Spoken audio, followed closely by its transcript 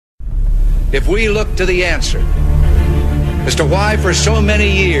if we look to the answer as to why for so many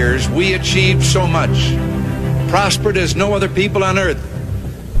years we achieved so much, prospered as no other people on earth,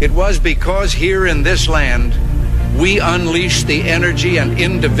 it was because here in this land we unleashed the energy and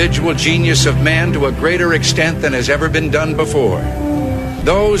individual genius of man to a greater extent than has ever been done before.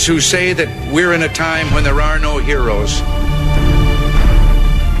 Those who say that we're in a time when there are no heroes,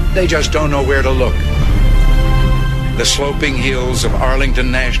 they just don't know where to look. The sloping hills of Arlington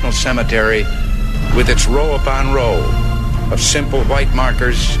National Cemetery, with its row upon row of simple white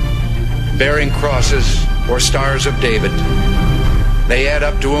markers bearing crosses or stars of David, they add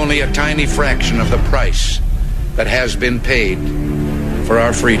up to only a tiny fraction of the price that has been paid for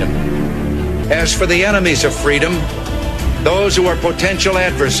our freedom. As for the enemies of freedom, those who are potential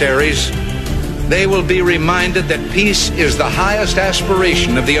adversaries, they will be reminded that peace is the highest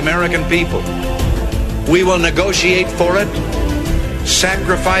aspiration of the American people. We will negotiate for it,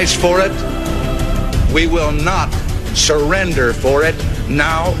 sacrifice for it. We will not surrender for it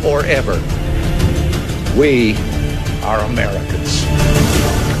now or ever. We are Americans.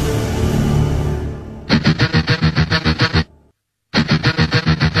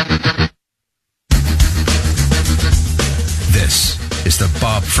 This is the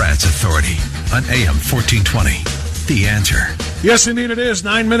Bob Frantz Authority on AM 1420. The Answer. Yes, indeed it is.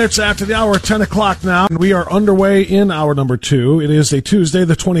 9 minutes after the hour, 10 o'clock now. And we are underway in hour number 2. It is a Tuesday,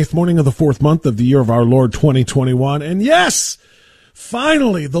 the 20th morning of the 4th month of the year of our Lord 2021. And yes,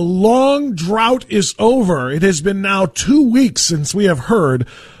 finally, the long drought is over. It has been now 2 weeks since we have heard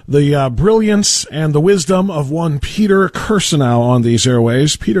the brilliance and the wisdom of one Peter Kirsanow on these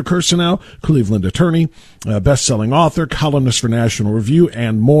airways. Peter Kirsanow, Cleveland attorney, best-selling author, columnist for National Review,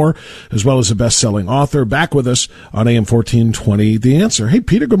 and more, as well as a best-selling author, back with us on AM 1420, The Answer. Hey,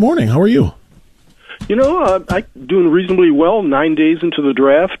 Peter, good morning. How are you? You know, I'm doing reasonably well. 9 days into the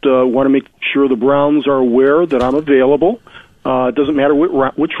draft. Want to make sure the Browns are aware that I'm available. It doesn't matter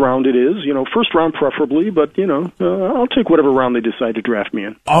which round it is, first round preferably, but, I'll take whatever round they decide to draft me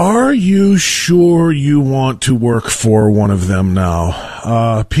in. Are you sure you want to work for one of them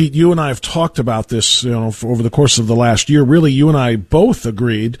now? Pete, you and I have talked about this, over the course of the last year. Really, you and I both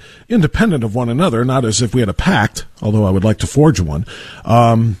agreed, independent of one another, not as if we had a pact, although I would like to forge one,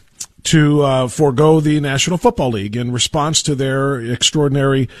 to forego the National Football League in response to their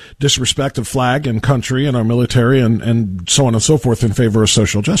extraordinary disrespect of flag and country and our military and so on and so forth in favor of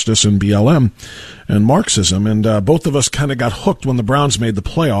social justice and BLM and Marxism. And both of us kind of got hooked when the Browns made the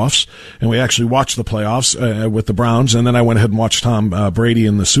playoffs, and we actually watched the playoffs with the Browns, and then I went ahead and watched Tom Brady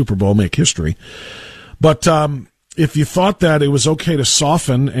in the Super Bowl make history. But if you thought that it was okay to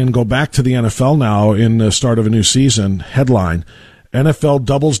soften and go back to the NFL now in the start of a new season, headline, NFL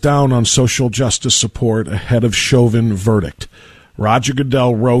doubles down on social justice support ahead of Chauvin verdict. Roger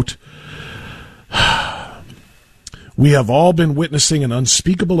Goodell wrote, "We have all been witnessing an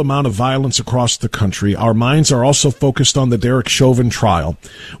unspeakable amount of violence across the country. Our minds are also focused on the Derek Chauvin trial.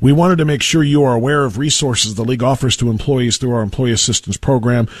 We wanted to make sure you are aware of resources the league offers to employees through our employee assistance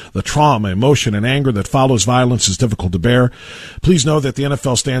program. The trauma, emotion, and anger that follows violence is difficult to bear. Please know that the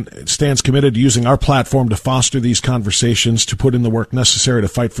NFL stands committed to using our platform to foster these conversations, to put in the work necessary to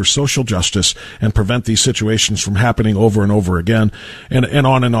fight for social justice and prevent these situations from happening over and over again." And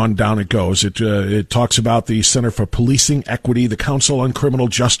on down it goes. It talks about the Center for Policing Equity, the Council on Criminal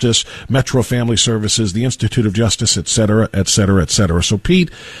Justice, Metro Family Services, the Institute of Justice, et cetera, et cetera, et cetera. So, Pete,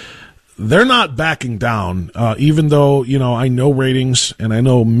 they're not backing down, even though, I know ratings and I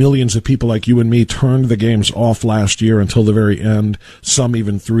know millions of people like you and me turned the games off last year until the very end, some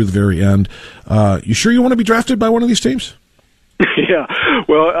even through the very end. You sure you want to be drafted by one of these teams? Yeah,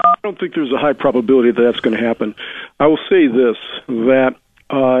 well, I don't think there's a high probability that that's going to happen. I will say this, that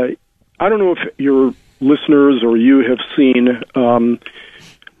I don't know if your listeners or you have seen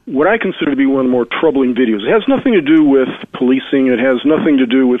what I consider to be one of the more troubling videos. It has nothing to do with policing. It has nothing to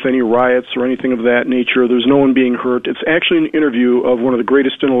do with any riots or anything of that nature. There's no one being hurt. It's actually an interview of one of the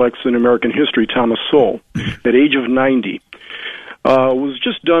greatest intellects in American history, Thomas Sowell, at age of 90. It was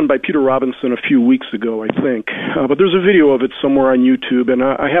just done by Peter Robinson a few weeks ago, I think. But there's a video of it somewhere on YouTube, and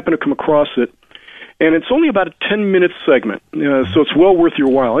I happened to come across it. And it's only about a 10-minute segment, so it's well worth your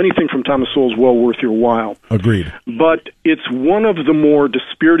while. Anything from Thomas Sowell is well worth your while. Agreed. But it's one of the more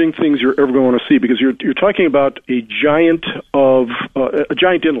dispiriting things you're ever going to see, because you're talking about a giant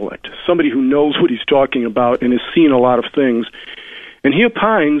intellect, somebody who knows what he's talking about and has seen a lot of things. And he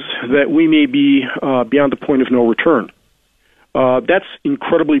opines that we may be beyond the point of no return. That's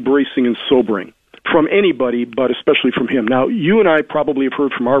incredibly bracing and sobering from anybody, but especially from him. Now, you and I probably have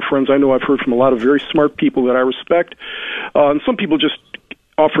heard from our friends. I know I've heard from a lot of very smart people that I respect. And some people just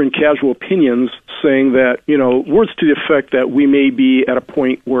offering casual opinions, saying that, words to the effect that we may be at a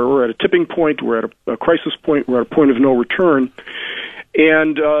point where we're at a tipping point, we're at a crisis point, we're at a point of no return,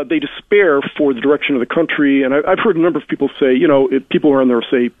 and they despair for the direction of the country. And I've heard a number of people say, if people are in their,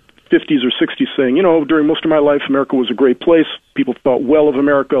 say, 50s or 60s saying, during most of my life, America was a great place. People thought well of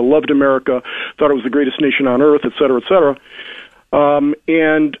America, loved America, thought it was the greatest nation on earth, et cetera, et cetera.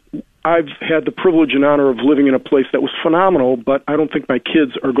 And I've had the privilege and honor of living in a place that was phenomenal, but I don't think my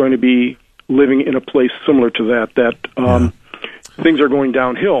kids are going to be living in a place similar to that. Things are going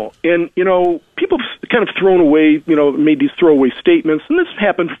downhill. And, people have kind of thrown away, made these throwaway statements, and this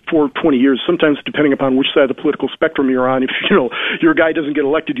happened for 20 years, sometimes depending upon which side of the political spectrum you're on. If, your guy doesn't get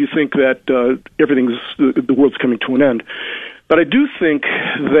elected, you think that the world's coming to an end. But I do think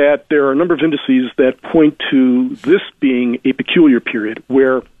that there are a number of indices that point to this being a peculiar period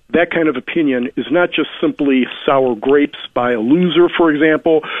where that kind of opinion is not just simply sour grapes by a loser, for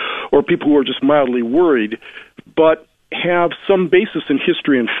example, or people who are just mildly worried, but have some basis in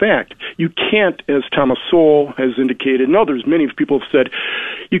history and fact. You can't, as Thomas Sowell has indicated, and others, many people have said,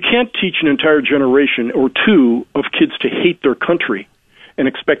 you can't teach an entire generation or two of kids to hate their country and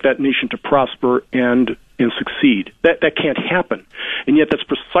expect that nation to prosper and succeed. That can't happen. And yet that's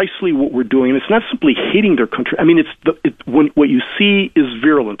precisely what we're doing. And it's not simply hating their country. I mean, when what you see is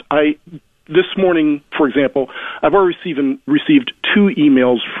virulent. This morning, for example, I've already received 2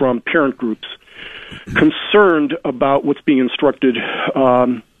 emails from parent groups concerned about what's being instructed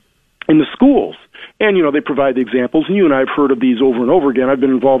in the schools. And, they provide the examples, and you and I have heard of these over and over again. I've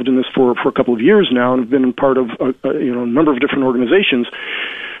been involved in this for a couple of years now, and have been part of a number of different organizations.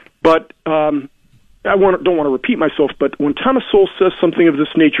 But don't want to repeat myself, but when Thomas Sowell says something of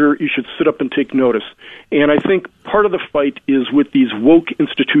this nature, you should sit up and take notice. And I think part of the fight is with these woke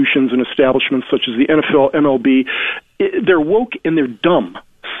institutions and establishments such as the NFL, MLB. They're woke and they're dumb.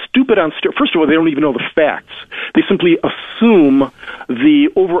 Stupid on steroids. First of all, they don't even know the facts. They simply assume the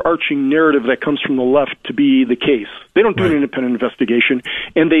overarching narrative that comes from the left to be the case. They don't do an independent investigation,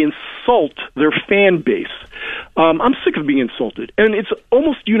 and they insult their fan base. I'm sick of being insulted, and it's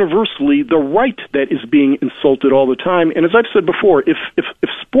almost universally the right that is being insulted all the time. And as I've said before, if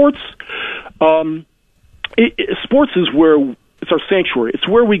sports, sports is where it's our sanctuary. It's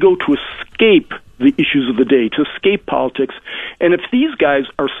where we go to escape the issues of the day, to escape politics. And if these guys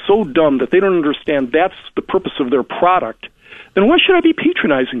are so dumb that they don't understand that's the purpose of their product, then why should I be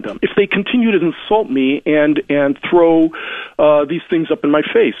patronizing them if they continue to insult me and throw these things up in my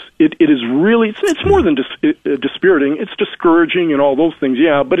face? It is really, it's more than dispiriting. It's discouraging and all those things,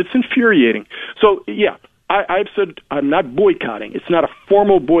 but it's infuriating. So, I've said I'm not boycotting. It's not a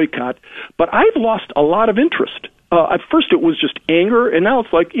formal boycott, but I've lost a lot of interest. At first it was just anger, and now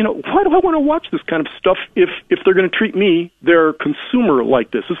it's like, why do I want to watch this kind of stuff if they're going to treat me, their consumer,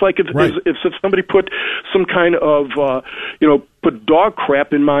 like this? It's like if somebody put some kind of, put dog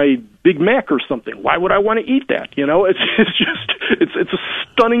crap in my Big Mac or something. Why would I want to eat that? It's a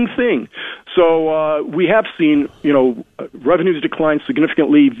stunning thing. So we have seen, revenues decline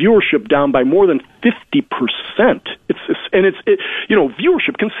significantly, viewership down by more than 50%.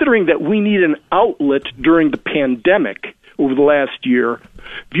 Viewership, considering that we need an outlet during the pandemic over the last year,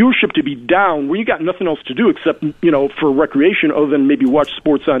 viewership to be down when you got nothing else to do except, for recreation other than maybe watch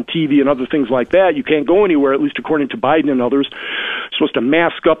sports on TV and other things like that. You can't go anywhere, at least according to Biden and others. You're supposed to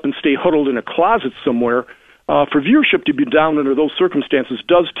mask up and stay huddled in a closet somewhere. For viewership to be down under those circumstances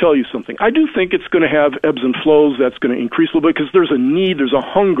does tell you something. I do think it's going to have ebbs and flows. That's going to increase a little bit because there's a need, there's a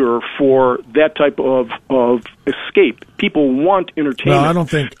hunger for that type of escape. People want entertainment. Well,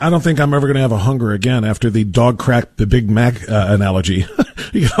 I don't think I'm ever going to have a hunger again after the dog crack the Big Mac analogy.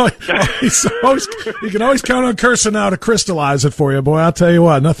 You can always count on Kirsanow to crystallize it for you, boy. I'll tell you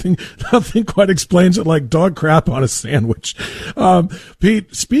what, nothing quite explains it like dog crap on a sandwich.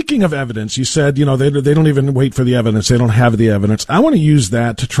 Pete, speaking of evidence, you said they don't even wait for the evidence; they don't have the evidence. I want to use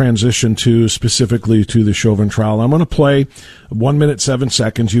that to transition specifically to the Chauvin trial. I'm going to play 1 minute 7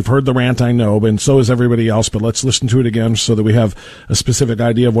 seconds. You've heard the rant, I know, and so has everybody else. But let's listen to it again so that we have a specific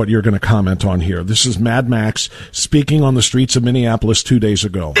idea of what you're going to comment on here. This is Mad Max speaking on the streets of Minneapolis 2 days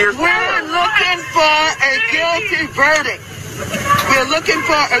ago. We're looking for a guilty verdict. We're looking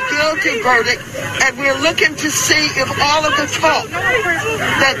for a guilty verdict, and we're looking to see if all of the talk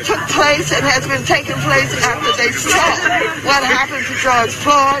that took place and has been taking place after they saw what happened to George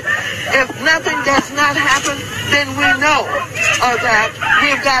Floyd, if nothing does not happen, then we know that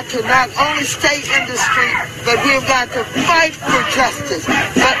we've got to not only stay in the street, but we've got to fight for justice.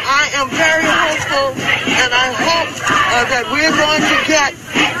 But I am very hopeful, and I hope that we're going to get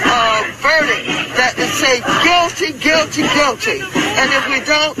verdict that will say guilty, guilty, guilty. And if we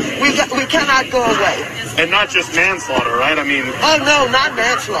don't, we cannot go away. And not just manslaughter, right? I mean... Oh, no, not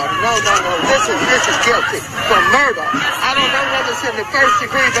manslaughter. No. This is guilty for murder. I don't know whether it's in the first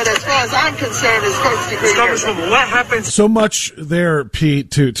degree, but as far as I'm concerned, it's first degree murder. What happens... So much there,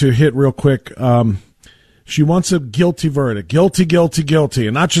 Pete, to hit real quick. She wants a guilty verdict. Guilty, guilty, guilty.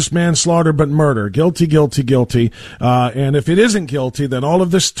 And not just manslaughter, but murder. Guilty, guilty, guilty. And if it isn't guilty, then all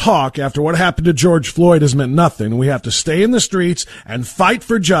of this talk after what happened to George Floyd has meant nothing. We have to stay in the streets and fight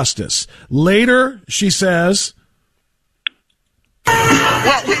for justice. Later, she says...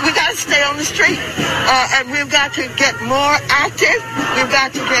 Well, we got to stay on the street, and we've got to get more active. We've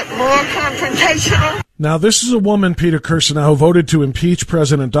got to get more confrontational. Now, this is a woman, Peter Kirsanow, who voted to impeach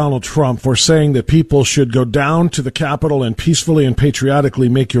President Donald Trump for saying that people should go down to the Capitol and peacefully and patriotically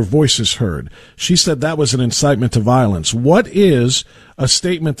make your voices heard. She said that was an incitement to violence. What is a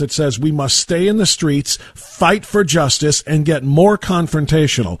statement that says we must stay in the streets, fight for justice, and get more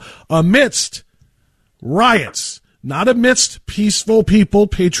confrontational amidst riots? Not amidst peaceful people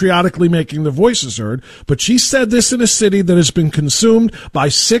patriotically making their voices heard, but she said this in a city that has been consumed by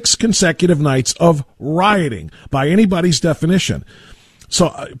 6 consecutive nights of rioting, by anybody's definition.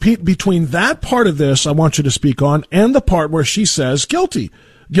 So, Pete, between that part of this I want you to speak on and the part where she says guilty,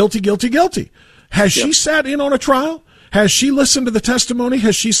 guilty, guilty, guilty. Has she sat in on a trial? Has she listened to the testimony?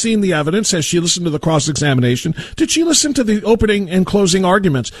 Has she seen the evidence? Has she listened to the cross-examination? Did she listen to the opening and closing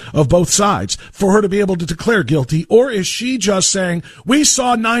arguments of both sides for her to be able to declare guilty? Or is she just saying, we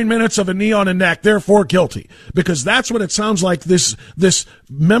saw 9 minutes of a knee on a neck, therefore guilty? Because that's what it sounds like this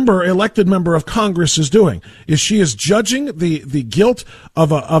elected member of Congress is doing. She is judging the guilt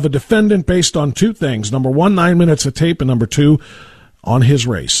of a defendant based on 2 things. Number 1, 9 minutes of tape, and number 2, on his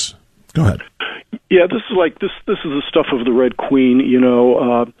race. Go ahead. Yeah, this is like this is the stuff of the Red Queen,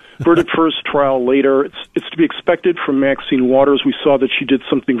 verdict first, trial later. It's to be expected from Maxine Waters. We saw that she did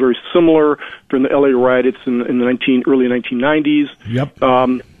something very similar during the LA riots in the early 1990s. Yep.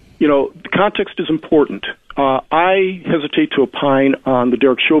 The context is important. I hesitate to opine on the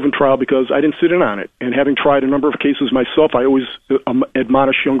Derek Chauvin trial because I didn't sit in on it. And having tried a number of cases myself, I always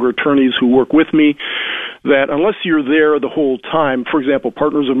admonish younger attorneys who work with me that unless you're there the whole time, for example,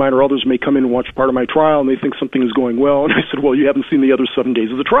 partners of mine or others may come in and watch part of my trial and they think something is going well. And I said, well, you haven't seen the other 7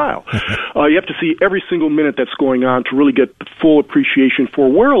 days of the trial. You have to see every single minute that's going on to really get the full appreciation for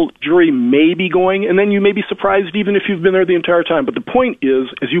where a jury may be going. And then you may be surprised even if you've been there the entire time. But the point is,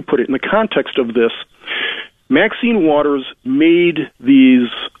 as you put it, in the context of this, Maxine Waters made these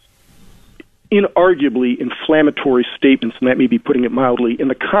inarguably inflammatory statements, and that may be putting it mildly, in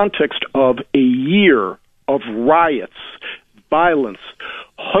the context of a year of riots, violence,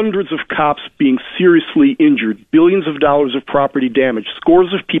 hundreds of cops being seriously injured, billions of dollars of property damage,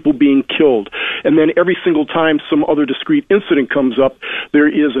 scores of people being killed, and then every single time some other discrete incident comes up, there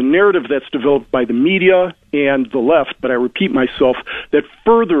is a narrative that's developed by the media and the left, but I repeat myself, that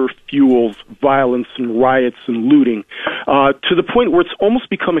further fuels violence and riots and looting, to the point where it's almost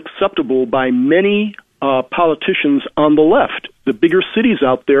become acceptable by many politicians on the left. The bigger cities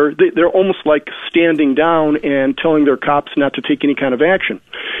out there, they're almost like standing down and telling their cops not to take any kind of action.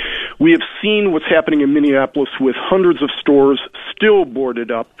 We have seen what's happening in Minneapolis with hundreds of stores still boarded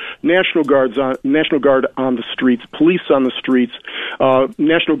up, National Guard on the streets, police on the streets,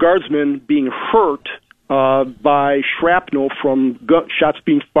 National Guardsmen being hurt by shrapnel from shots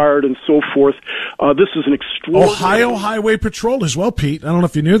being fired and so forth. This is an extraordinary... Ohio Highway Patrol as well, Pete. I don't know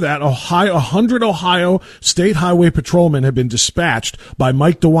if you knew that. 100 Ohio State Highway Patrolmen have been dispatched by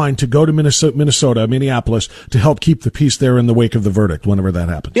Mike DeWine to go to Minneapolis, to help keep the peace there in the wake of the verdict, whenever that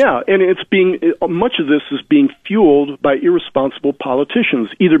happens. Yeah, and much of this is being fueled by irresponsible politicians,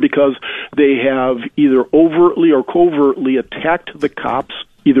 either because they have either overtly or covertly attacked the cops,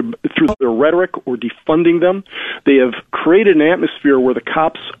 either through their rhetoric or defunding them. They have created an atmosphere where the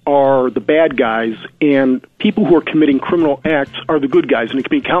cops are the bad guys and people who are committing criminal acts are the good guys, and it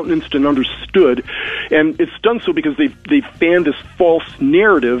can be countenanced and understood. And it's done so because they've fanned this false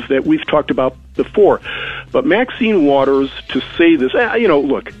narrative that we've talked about before. But Maxine Waters, to say this,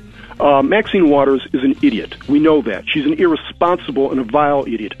 look, Maxine Waters is an idiot. We know that. She's an irresponsible and a vile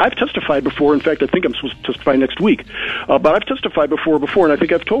idiot. I've testified before. In fact, I think I'm supposed to testify next week. But I've testified before, and I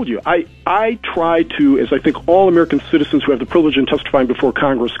think I've told you. I try to, as I think all American citizens who have the privilege of testifying before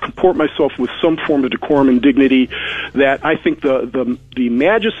Congress, comport myself with some form of decorum and dignity that I think the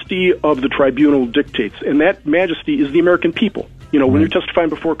majesty of the tribunal dictates. And that majesty is the American people. When you're testifying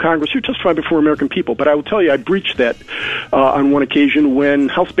before Congress, you're testifying before American people. But I will tell you, I breached that on one occasion when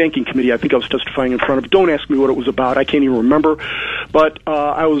House Banking Committee, I think I was testifying in front of. Don't ask me what it was about. I can't even remember. But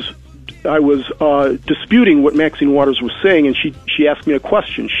I was disputing what Maxine Waters was saying, and she asked me a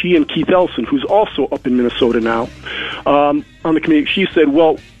question. She and Keith Ellison, who's also up in Minnesota now, on the committee, she said,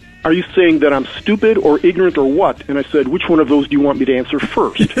 well, are you saying that I'm stupid or ignorant or what? And I said, which one of those do you want me to answer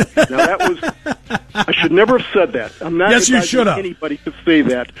first? Now, I should never have said that. I'm not yes, you should have. Anybody to say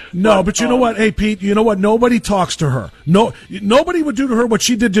that. No, but you know what? Hey, Pete, you know what? Nobody talks to her. No, nobody would do to her what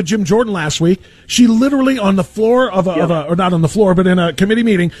she did to Jim Jordan last week. She literally on the floor or not on the floor, but in a committee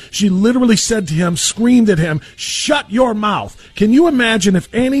meeting, she literally said to him, screamed at him, shut your mouth. Can you imagine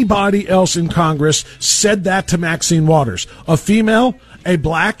if anybody else in Congress said that to Maxine Waters? A female? A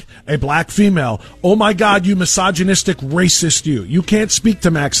black female. Oh my God, you misogynistic racist you. You can't speak to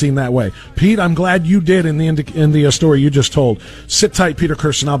Maxine that way. Pete, I'm glad you did in the story you just told. Sit tight, Peter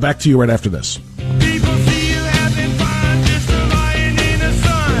Kirsanow. Back to you right after this. People see you having fun, just lying in the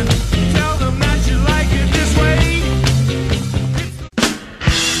sun. Tell them that you like it this way.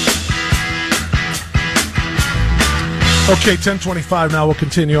 Okay, 10:25 now. We'll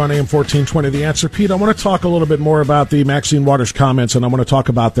continue on AM 1420. The Answer. Pete, I want to talk a little bit more about the Maxine Waters comments, and I want to talk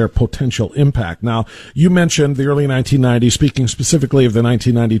about their potential impact. Now, you mentioned the early 1990s, speaking specifically of the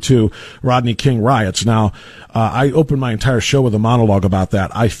 1992 Rodney King riots. Now, I opened my entire show with a monologue about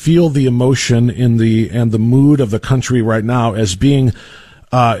that. I feel the emotion and the mood of the country right now as being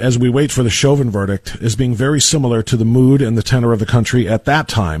as we wait for the Chauvin verdict, is being very similar to the mood and the tenor of the country at that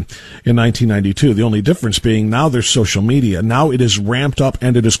time in 1992. The only difference being now there's social media. Now it is ramped up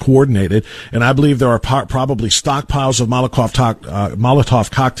and it is coordinated. And I believe there are probably stockpiles of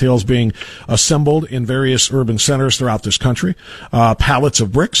Molotov cocktails being assembled in various urban centers throughout this country, pallets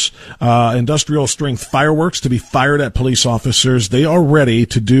of bricks, industrial strength fireworks to be fired at police officers. They are ready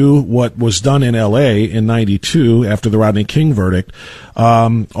to do what was done in L.A. in 92 after the Rodney King verdict,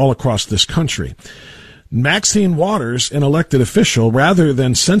 all across this country. Maxine Waters, an elected official, rather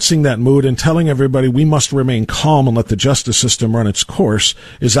than sensing that mood and telling everybody we must remain calm and let the justice system run its course,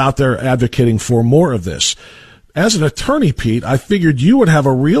 is out there advocating for more of this. As an attorney, Pete, I figured you would have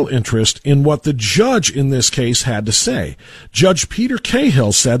a real interest in what the judge in this case had to say. Judge Peter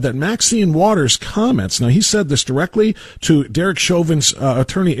Cahill said that Maxine Waters' comments, now he said this directly to Derek Chauvin's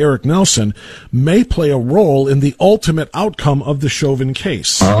attorney Eric Nelson, may play a role in the ultimate outcome of the Chauvin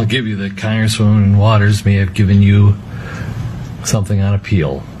case. I'll give you that Congresswoman Waters may have given you something on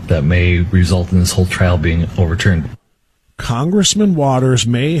appeal that may result in this whole trial being overturned. Congressman Waters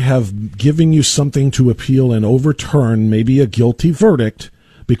may have given you something to appeal and overturn, maybe a guilty verdict,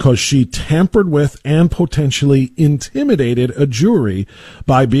 because she tampered with and potentially intimidated a jury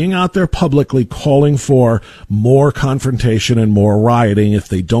by being out there publicly calling for more confrontation and more rioting if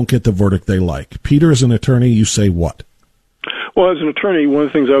they don't get the verdict they like. Peter, as an attorney, you say what? Well, as an attorney, one of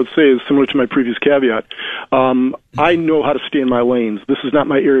the things I would say is similar to my previous caveat. I know how to stay in my lanes. This is not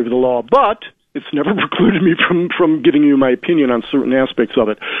my area of the law, but it's never precluded me from giving you my opinion on certain aspects of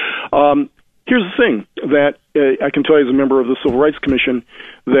it. Here's the thing that I can tell you as a member of the Civil Rights Commission,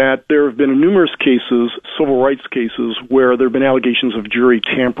 that there have been numerous cases, civil rights cases, where there have been allegations of jury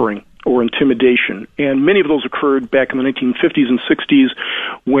tampering or intimidation. And many of those occurred back in the 1950s and 60s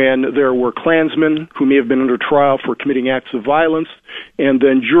when there were Klansmen who may have been under trial for committing acts of violence, and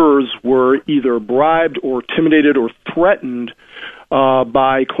then jurors were either bribed or intimidated or threatened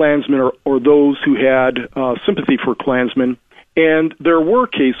by Klansmen or those who had sympathy for Klansmen. And there were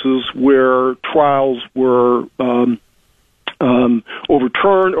cases where trials were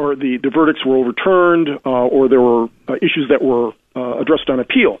overturned, or the verdicts were overturned, or there were issues that were addressed on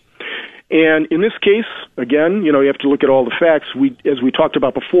appeal. And in this case, again, you have to look at all the facts. As we talked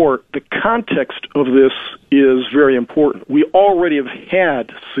about before, the context of this is very important. We already have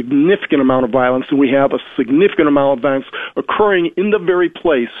had significant amount of violence, and we have a significant amount of violence occurring in the very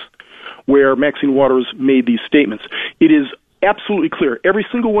place where Maxine Waters made these statements. It is absolutely clear. Every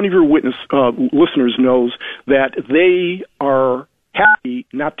single one of your listeners knows that they are happy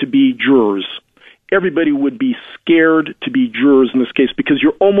not to be jurors. Everybody would be scared to be jurors in this case because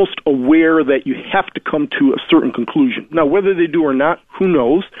you're almost aware that you have to come to a certain conclusion. Now, whether they do or not, who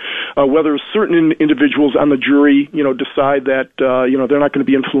knows? Whether certain individuals on the jury, decide that they're not going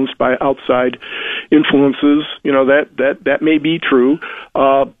to be influenced by outside influences, that may be true.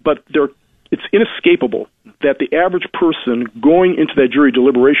 But it's inescapable that the average person going into that jury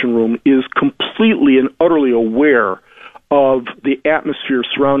deliberation room is completely and utterly aware of the atmosphere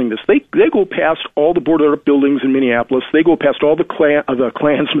surrounding this. They go past all the boarded up buildings in Minneapolis. They go past all the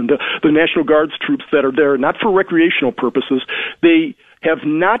Klansmen, the National Guard's troops that are there, not for recreational purposes. They have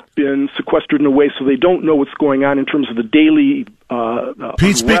not been sequestered in a way so they don't know what's going on in terms of the daily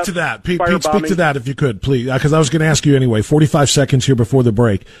Pete, speak to that. Pete, speak to that if you could, please, because I was going to ask you anyway. 45 seconds here before the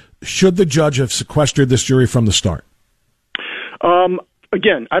break. Should the judge have sequestered this jury from the start?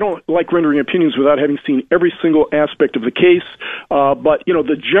 Again, I don't like rendering opinions without having seen every single aspect of the case, but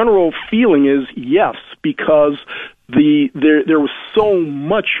the general feeling is yes, because there was so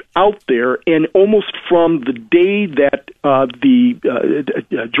much out there, and almost from the day that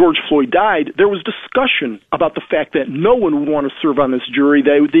George Floyd died, there was discussion about the fact that no one would want to serve on this jury.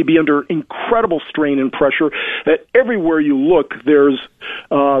 They'd be under incredible strain and pressure. That everywhere you look, there's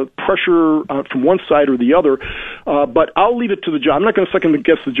pressure from one side or the other. But I'll leave it to the judge. I'm not going to second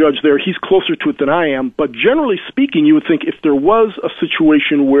guess the judge there. He's closer to it than I am. But generally speaking, you would think if there was a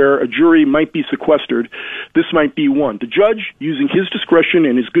situation where a jury might be sequestered, this might be one. The judge, using his discretion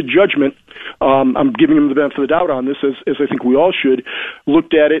and his good judgment, I'm giving him the benefit of the doubt on this, as I think we all should,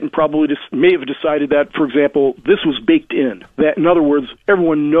 looked at it and probably may have decided that, for example, this was baked in. That, in other words,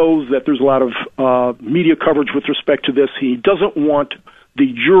 everyone knows that there's a lot of media coverage with respect to this. He doesn't want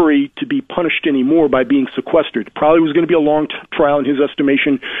the jury to be punished anymore by being sequestered. Probably was going to be a long trial in his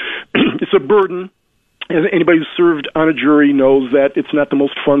estimation. It's a burden. Anybody who's served on a jury knows that it's not the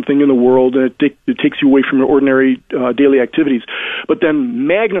most fun thing in the world, and it takes you away from your ordinary daily activities. But then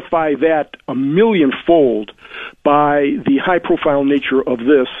magnify that a millionfold by the high-profile nature of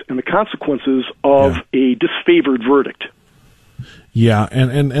this and the consequences of a disfavored verdict. Yeah,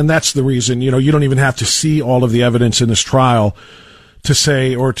 and that's the reason. You don't even have to see all of the evidence in this trial to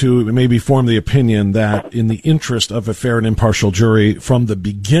say, or to maybe form the opinion that in the interest of a fair and impartial jury from the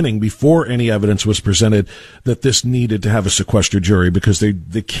beginning, before any evidence was presented, that this needed to have a sequestered jury, because they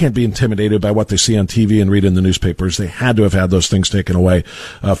can't be intimidated by what they see on TV and read in the newspapers. They had to have had those things taken away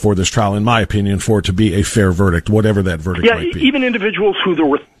for this trial, in my opinion, for it to be a fair verdict, whatever that verdict might be. Even individuals who there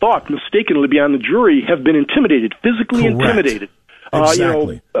were thought mistakenly to be on the jury have been intimidated, physically intimidated.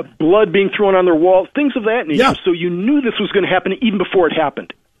 Exactly. Blood being thrown on their walls, things of that nature. Yeah. So you knew this was going to happen even before it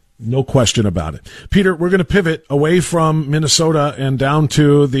happened. No question about it. Peter, we're going to pivot away from Minnesota and down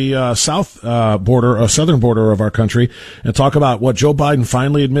to the southern border of our country and talk about what Joe Biden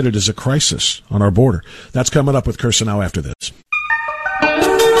finally admitted is a crisis on our border. That's coming up with Kirsanow after this.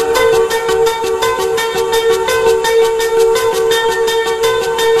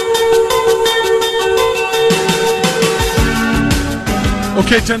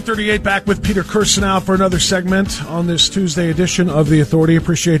 Okay, 10:38, back with Peter Kirsanow for another segment on this Tuesday edition of The Authority.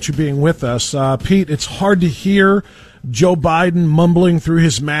 Appreciate you being with us. Pete, it's hard to hear Joe Biden mumbling through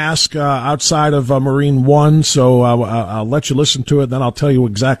his mask outside of Marine One, so I'll let you listen to it, then I'll tell you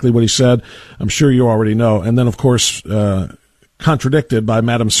exactly what he said. I'm sure you already know. And then, of course, contradicted by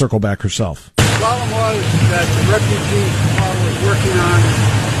Madam Circleback herself. The problem was that the refugee was working on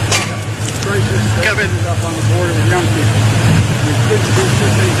the crisis that ended up on the border with young people.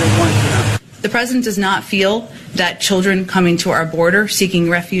 The president does not feel that children coming to our border seeking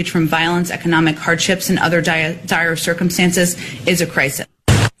refuge from violence, economic hardships, and other dire circumstances is a crisis.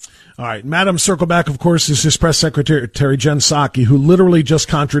 All right. Madam Circleback, of course, is his press secretary, Jen Psaki, who literally just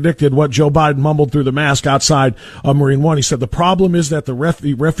contradicted what Joe Biden mumbled through the mask outside of Marine One. He said the problem is that the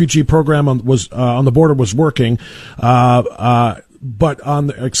refugee program on the border was working, but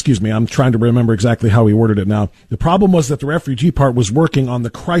I'm trying to remember exactly how he worded it now. The problem was that the refugee part was working on the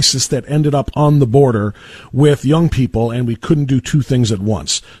crisis that ended up on the border with young people, and we couldn't do two things at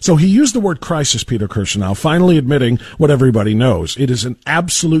once. So he used the word crisis, Peter Kirsanow, finally admitting what everybody knows. It is an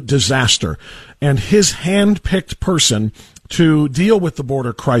absolute disaster. And his hand-picked person to deal with the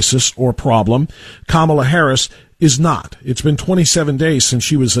border crisis or problem, Kamala Harris, is not. It's been 27 days since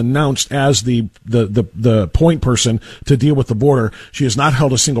she was announced as the point person to deal with the border. She has not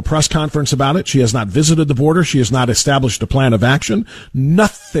held a single press conference about it. She has not visited the border. She has not established a plan of action.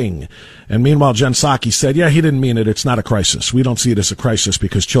 Nothing. And meanwhile, Jen Psaki said, yeah, he didn't mean it. It's not a crisis. We don't see it as a crisis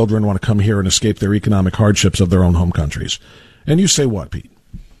because children want to come here and escape their economic hardships of their own home countries. And you say what, Pete?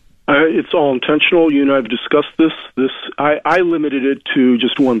 It's all intentional. You and I have discussed this. I limited it to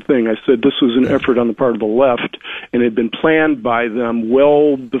just one thing. I said this was an effort on the part of the left, and it had been planned by them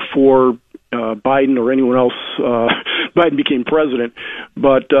well before Biden or anyone else, Biden became president,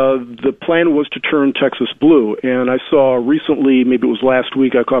 but the plan was to turn Texas blue. And I saw recently, maybe it was last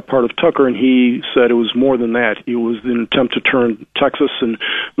week, I caught part of Tucker, and he said it was more than that. It was an attempt to turn Texas and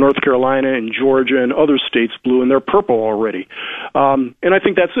North Carolina and Georgia and other states blue, and they're purple already. And I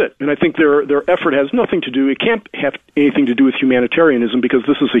think that's it. And I think their effort has nothing to do, it can't have anything to do with humanitarianism, because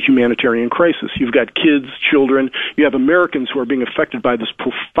this is a humanitarian crisis. You've got kids, children, you have Americans who are being affected by this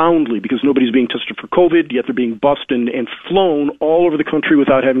profoundly because nobody's being tested for COVID, yet they're being bussed and flown all over the country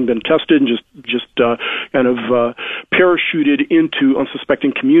without having been tested and just kind of parachuted into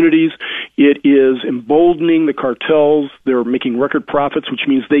unsuspecting communities. It is emboldening the cartels. They're making record profits, which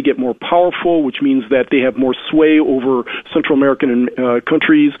means they get more powerful, which means that they have more sway over Central American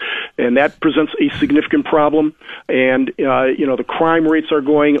countries, and that presents a significant problem. And, the crime rates are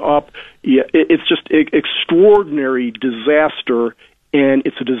going up. Yeah, it's just an extraordinary disaster, and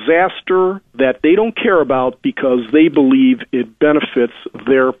it's a disaster that they don't care about because they believe it benefits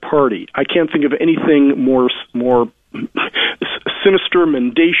their party. I can't think of anything more sinister,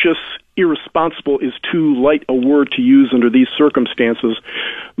 mendacious, irresponsible is too light a word to use under these circumstances.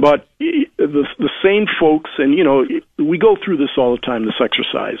 But the same folks, and we go through this all the time, this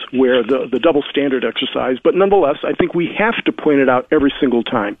exercise, where the double standard exercise, but nonetheless, I think we have to point it out every single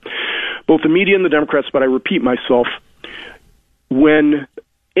time. Both the media and the Democrats, but I repeat myself, when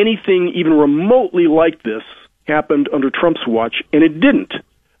anything even remotely like this happened under Trump's watch, and it didn't.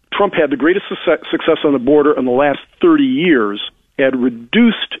 Trump had the greatest success on the border in the last 30 years, had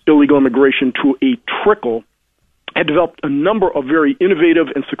reduced illegal immigration to a trickle, had developed a number of very innovative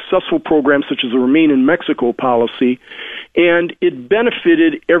and successful programs such as the Remain in Mexico policy, and it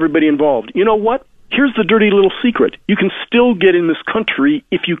benefited everybody involved. You know what? Here's the dirty little secret. You can still get in this country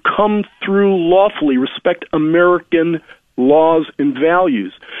if you come through lawfully, respect American laws and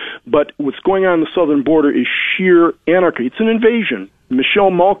values. But what's going on the southern border is sheer anarchy. It's an invasion.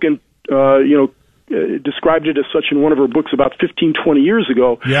 Michelle Malkin, described it as such in one of her books about 15, 20 years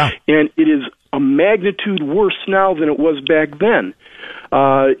ago. Yeah. And it is a magnitude worse now than it was back then.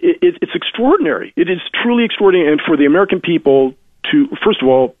 It's extraordinary. It is truly extraordinary. And for the American people to, first of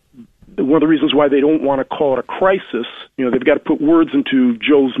all, one of the reasons why they don't want to call it a crisis, they've got to put words into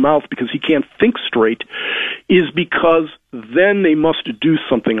Joe's mouth because he can't think straight, is because then they must do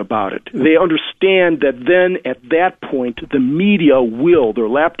something about it. They understand that then at that point, the media will, their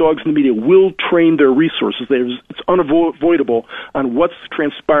lapdogs in the media will train their resources. It's unavoidable on what's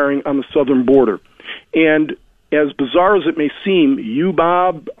transpiring on the southern border. And as bizarre as it may seem, you,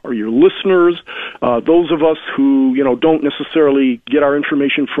 Bob, or your listeners, those of us who, don't necessarily get our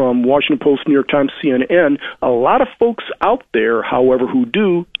information from Washington Post, New York Times, CNN, a lot of folks out there, however, who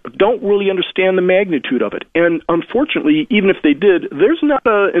don't really understand the magnitude of it. And unfortunately, even if they did, there's not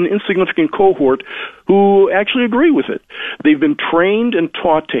an insignificant cohort who actually agree with it. They've been trained and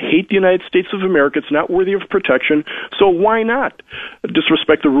taught to hate the United States of America. It's not worthy of protection. So why not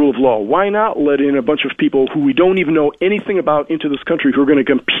disrespect the rule of law? Why not let in a bunch of people who we don't even know anything about into this country, who are going to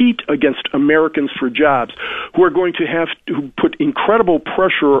compete against Americans for jobs, who are going to have to put incredible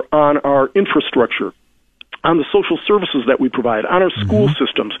pressure on our infrastructure, on the social services that we provide, on our school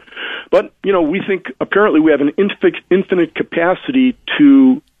systems. But, we think apparently we have an infinite capacity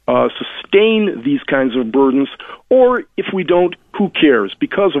to sustain these kinds of burdens, or if we don't, who cares?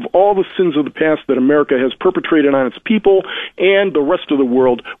 Because of all the sins of the past that America has perpetrated on its people and the rest of the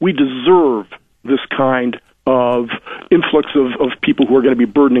world, we deserve this kind of influx of people who are going to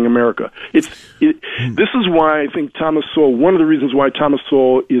be burdening America. This is why I think Thomas Sowell, one of the reasons why Thomas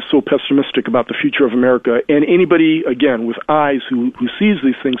Sowell is so pessimistic about the future of America, and anybody, again, with eyes who sees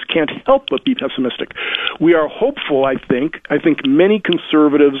these things can't help but be pessimistic. We are hopeful, I think many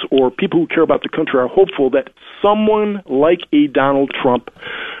conservatives or people who care about the country are hopeful that someone like a Donald Trump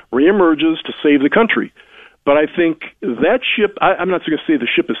reemerges to save the country. But I think that ship, I'm not going to say the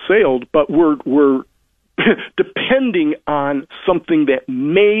ship has sailed, but we're depending on something that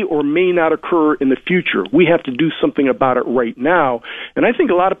may or may not occur in the future. We have to do something about it right now. And I think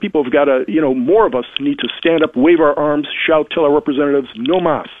a lot of people have got to, more of us need to stand up, wave our arms, shout, tell our representatives, no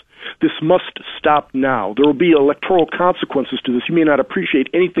mas. This must stop now. There will be electoral consequences to this. You may not appreciate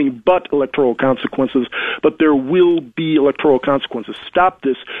anything but electoral consequences, but there will be electoral consequences. Stop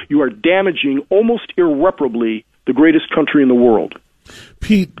this. You are damaging almost irreparably the greatest country in the world.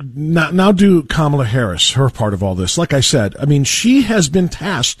 Pete, now do Kamala Harris, her part of all this. Like I said, she has been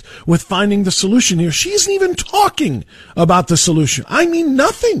tasked with finding the solution here. She isn't even talking about the solution.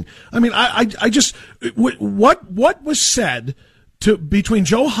 Nothing. I just, what was said between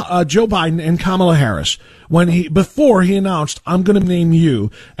Joe Biden and Kamala Harris before he announced, I'm going to name you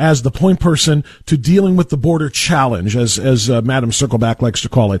as the point person to dealing with the border challenge, as Madam Circleback likes to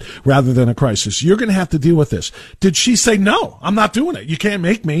call it, rather than a crisis. You're going to have to deal with this. Did she say, no, I'm not doing it? You can't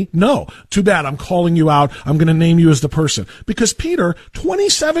make me. No. Too bad. I'm calling you out. I'm going to name you as the person. Because, Peter,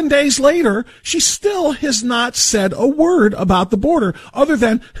 27 days later, she still has not said a word about the border other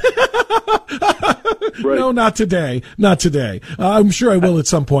than, right. No, not today. Not today. I'm sure I will at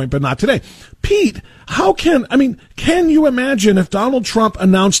some point, but not today. Pete, can you imagine if Donald Trump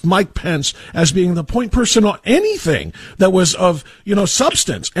announced Mike Pence as being the point person on anything that was of,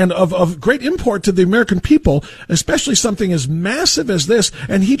 substance and of great import to the American people, especially something as massive as this,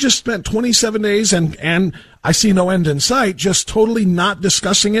 and he just spent 27 days and I see no end in sight, just totally not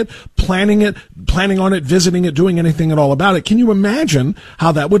discussing it, planning on it, visiting it, doing anything at all about it. Can you imagine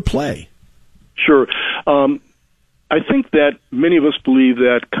how that would play? Sure. I think that many of us believe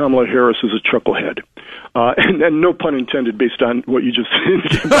that Kamala Harris is a chucklehead. And no pun intended based on what you just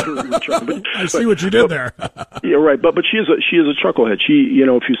said. I see what you did there. Yeah, right. But she is a chucklehead. She,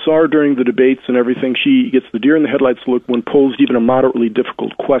 if you saw her during the debates and everything, she gets the deer in the headlights look when posed even a moderately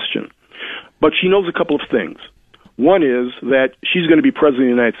difficult question. But she knows a couple of things. One is that she's going to be president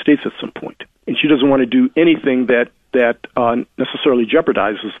of the United States at some point, and she doesn't want to do anything that necessarily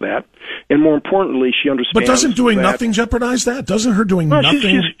jeopardizes that. And more importantly, she understands. But doesn't doing nothing jeopardize that? Doesn't her doing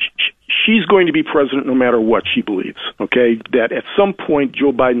nothing? She's going to be president no matter what she believes, okay? That at some point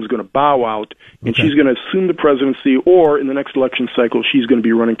Joe Biden's going to bow out, and she's going to assume the presidency, or in the next election cycle, she's going to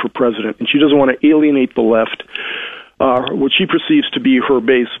be running for president. And she doesn't want to alienate the left, what she perceives to be her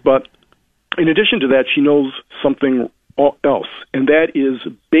base. But in addition to that, she knows something else, and that is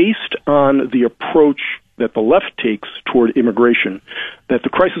based on the approach that the left takes toward immigration, that the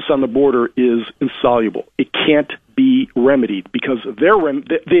crisis on the border is insoluble. It can't be remedied because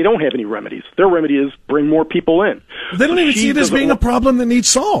they don't have any remedies. Their remedy is bring more people in. They don't even see it as being a problem that needs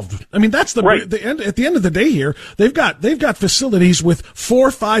solved. I mean, that's right. At the end of the day here, they've got facilities with 4,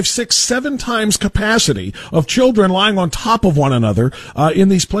 5, 6, 7 times capacity of children lying on top of one another in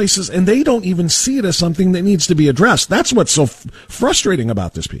these places, and they don't even see it as something that needs to be addressed. That's what's so frustrating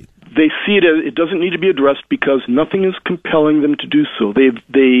about this, Pete. They see it as it doesn't need to be addressed because nothing is compelling them to do so.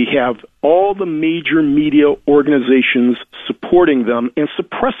 They have all the major media organizations supporting them and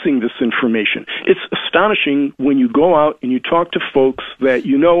suppressing this information. It's astonishing when you go out and you talk to folks that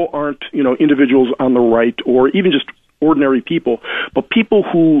aren't individuals on the right or even just ordinary people, but people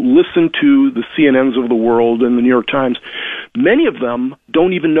who listen to the CNNs of the world and the New York Times. Many of them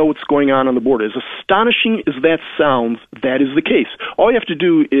don't even know what's going on the border. As astonishing as that sounds, that is the case. All you have to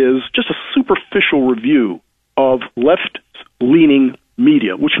do is just a superficial review of left-leaning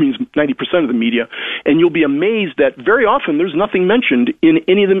media, which means 90% of the media, and you'll be amazed that very often there's nothing mentioned in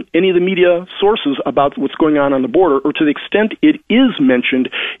any of the media sources about what's going on the border, or to the extent it is mentioned,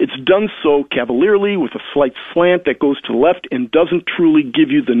 it's done so cavalierly with a slight slant that goes to the left and doesn't truly give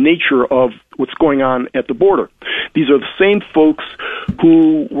you the nature of what's going on at the border. These are the same folks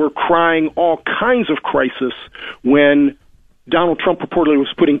who were crying all kinds of crisis when Donald Trump purportedly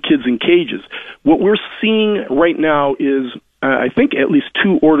was putting kids in cages. What we're seeing right now is I think at least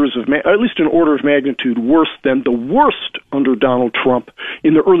an order of magnitude worse than the worst under Donald Trump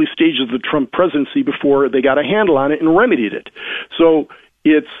in the early stages of the Trump presidency before they got a handle on it and remedied it. So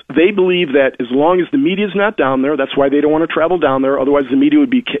they believe that as long as the media is not down there, that's why they don't want to travel down there, otherwise the media would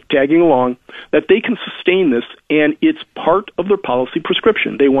be tagging along, that they can sustain this, and it's part of their policy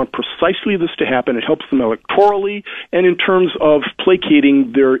prescription. They want precisely this to happen. It helps them electorally and in terms of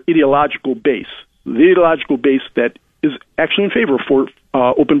placating their ideological base, the ideological base that is actually in favor for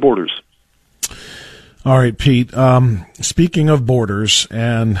open borders. All right, Pete, speaking of borders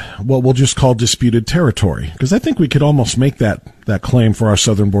and what we'll just call disputed territory, because I think we could almost make that claim for our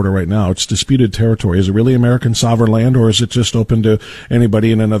southern border right now. It's disputed territory. Is it really American sovereign land, or is it just open to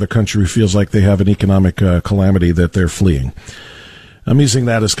anybody in another country who feels like they have an economic calamity that they're fleeing? I'm using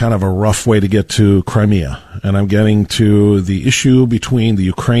that as kind of a rough way to get to Crimea, and I'm getting to the issue between the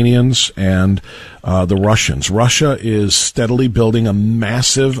Ukrainians and the Russians. Russia is steadily building a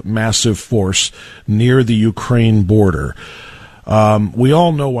massive, massive force near the Ukraine border. We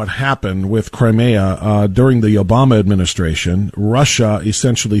all know what happened with Crimea during the Obama administration. Russia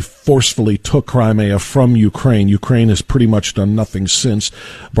essentially forcefully took Crimea from Ukraine. Ukraine has pretty much done nothing since.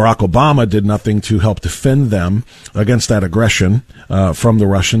 Barack Obama did nothing to help defend them against that aggression from the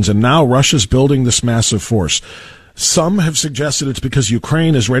Russians. And now Russia's building this massive force. Some have suggested it's because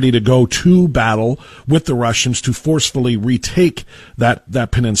Ukraine is ready to go to battle with the Russians to forcefully retake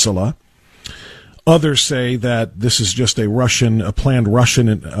that peninsula. Others say that this is just a planned Russian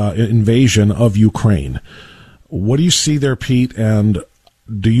invasion of Ukraine. What do you see there, Pete? And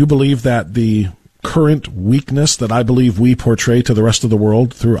do you believe that the current weakness that I believe we portray to the rest of the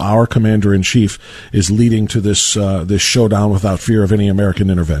world through our commander-in-chief is leading to this showdown without fear of any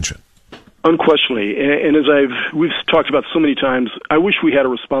American intervention? Unquestionably, and as we've talked about so many times, I wish we had a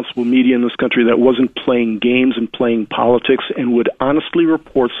responsible media in this country that wasn't playing games and playing politics and would honestly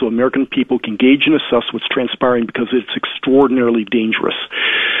report so American people can gauge and assess what's transpiring, because it's extraordinarily dangerous.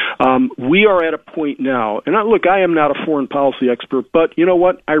 We are at a point now, and look, I am not a foreign policy expert, but you know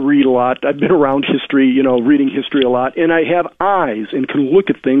what? I read a lot. I've been around history, reading history a lot, and I have eyes and can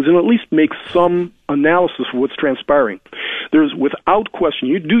look at things and at least make some analysis of what's transpiring. There's, without question,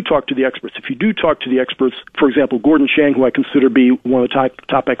 you do talk to the experts. If you do talk to the experts, for example, Gordon Chang, who I consider to be one of the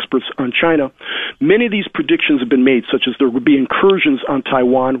top experts on China, many of these predictions have been made, such as there would be incursions on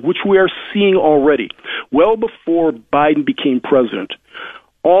Taiwan, which we are seeing already. Well before Biden became president,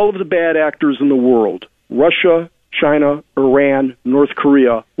 all of the bad actors in the world, Russia, China, Iran, North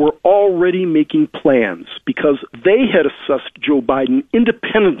Korea, were already making plans because they had assessed Joe Biden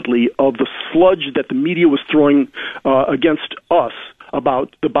independently of the sludge that the media was throwing against us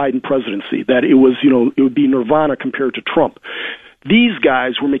about the Biden presidency, that it was, it would be nirvana compared to Trump. These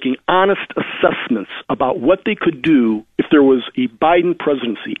guys were making honest assessments about what they could do if there was a Biden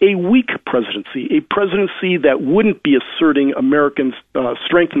presidency, a weak presidency, a presidency that wouldn't be asserting American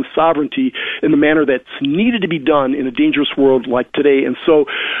strength and sovereignty in the manner that's needed to be done in a dangerous world like today. And so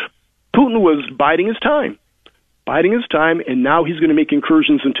Putin was biding his time, and now he's going to make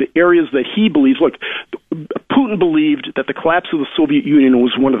incursions into areas that he believes. Look, Putin believed that the collapse of the Soviet Union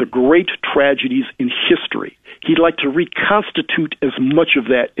was one of the great tragedies in history. He'd like to reconstitute as much of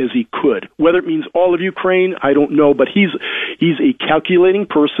that as he could. Whether it means all of Ukraine, I don't know, but he's a calculating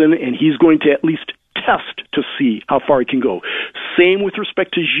person, and he's going to at least test to see how far he can go. Same with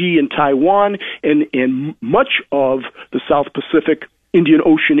respect to Xi in Taiwan and much of the South Pacific Indian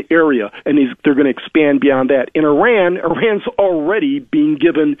Ocean area, and they're going to expand beyond that. In Iran's already being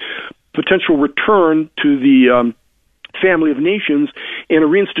given potential return to the family of nations and a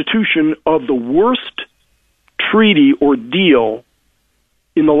reinstitution of the worst treaty or deal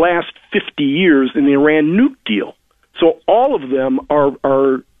in the last 50 years in the Iran nuke deal. So all of them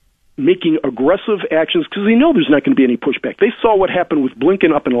are making aggressive actions because they know there's not going to be any pushback. They saw what happened with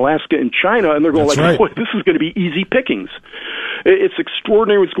Blinken up in Alaska and China, and they're going boy, this is going to be easy pickings. It's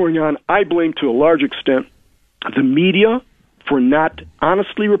extraordinary what's going on. I blame, to a large extent, the media for not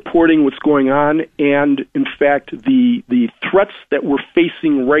honestly reporting what's going on, and in fact the threats that we're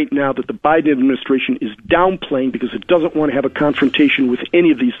facing right now that the Biden administration is downplaying because it doesn't want to have a confrontation with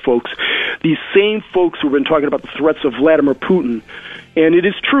any of these folks. These same folks who have been talking about the threats of Vladimir Putin. And it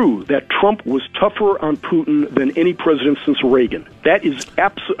is true that Trump was tougher on Putin than any president since Reagan. That is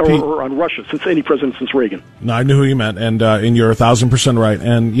or on Russia, since any president since Reagan. No, I knew who you meant, and you're 1,000% right.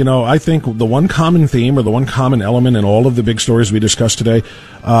 And, I think the one common theme or the one common element in all of the big stories we discussed today,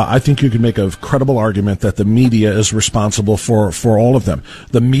 I think you could make a credible argument that the media is responsible for all of them.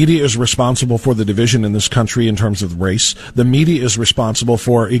 The media is responsible for the division in this country in terms of race. The media is responsible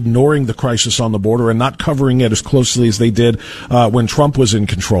for ignoring the crisis on the border and not covering it as closely as they did when Trump was in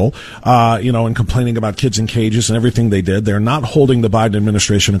control, and complaining about kids in cages and everything they did. They're not holding the Biden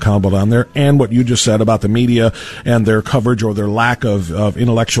administration accountable down there. And what you just said about the media and their coverage or their lack of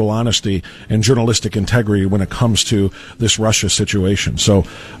intellectual honesty and journalistic integrity when it comes to this Russia situation. So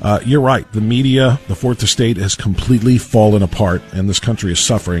you're right. The media, the fourth estate, has completely fallen apart, and this country is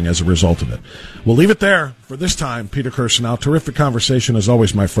suffering as a result of it. We'll leave it there for this time. Peter Kirsanow, terrific conversation as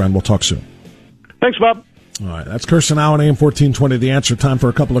always, my friend. We'll talk soon. Thanks, Bob. All right, that's Kirsanow on AM 1420. The Answer. Time for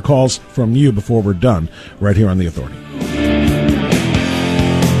a couple of calls from you before we're done, right here on The Authority.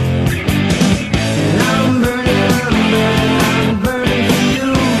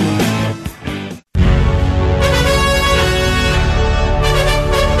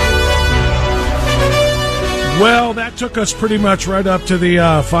 Well, that took us pretty much right up to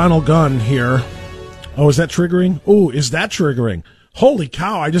the final gun here. Oh, is that triggering? Oh, is that triggering? Holy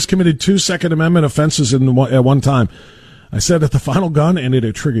cow, I just committed 2 Second Amendment offenses at one time. I said at the final gun, and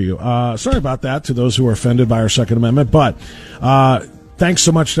it'd trigger you. Sorry about that to those who are offended by our Second Amendment, but thanks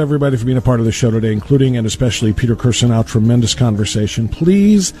so much to everybody for being a part of the show today, including and especially Peter Kirsanow. Tremendous conversation.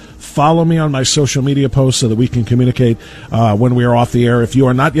 Please follow me on my social media posts so that we can communicate when we are off the air. If you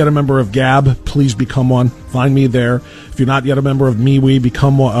are not yet a member of Gab, please become one. Find me there. If you're not yet a member of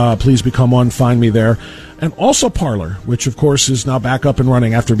MeWe, please become one. Find me there. And also Parler, which, of course, is now back up and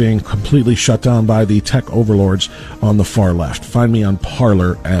running after being completely shut down by the tech overlords on the far left. Find me on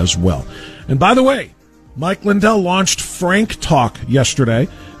Parler as well. And by the way, Mike Lindell launched Frank Talk yesterday,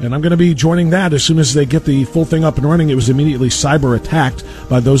 and I'm going to be joining that as soon as they get the full thing up and running. It was immediately cyber attacked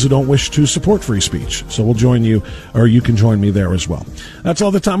by those who don't wish to support free speech. So we'll join you, or you can join me there as well. That's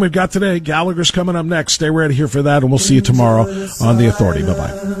all the time we've got today. Gallagher's coming up next. Stay ready here for that, and we'll see you tomorrow on The Authority.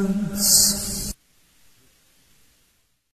 Bye-bye.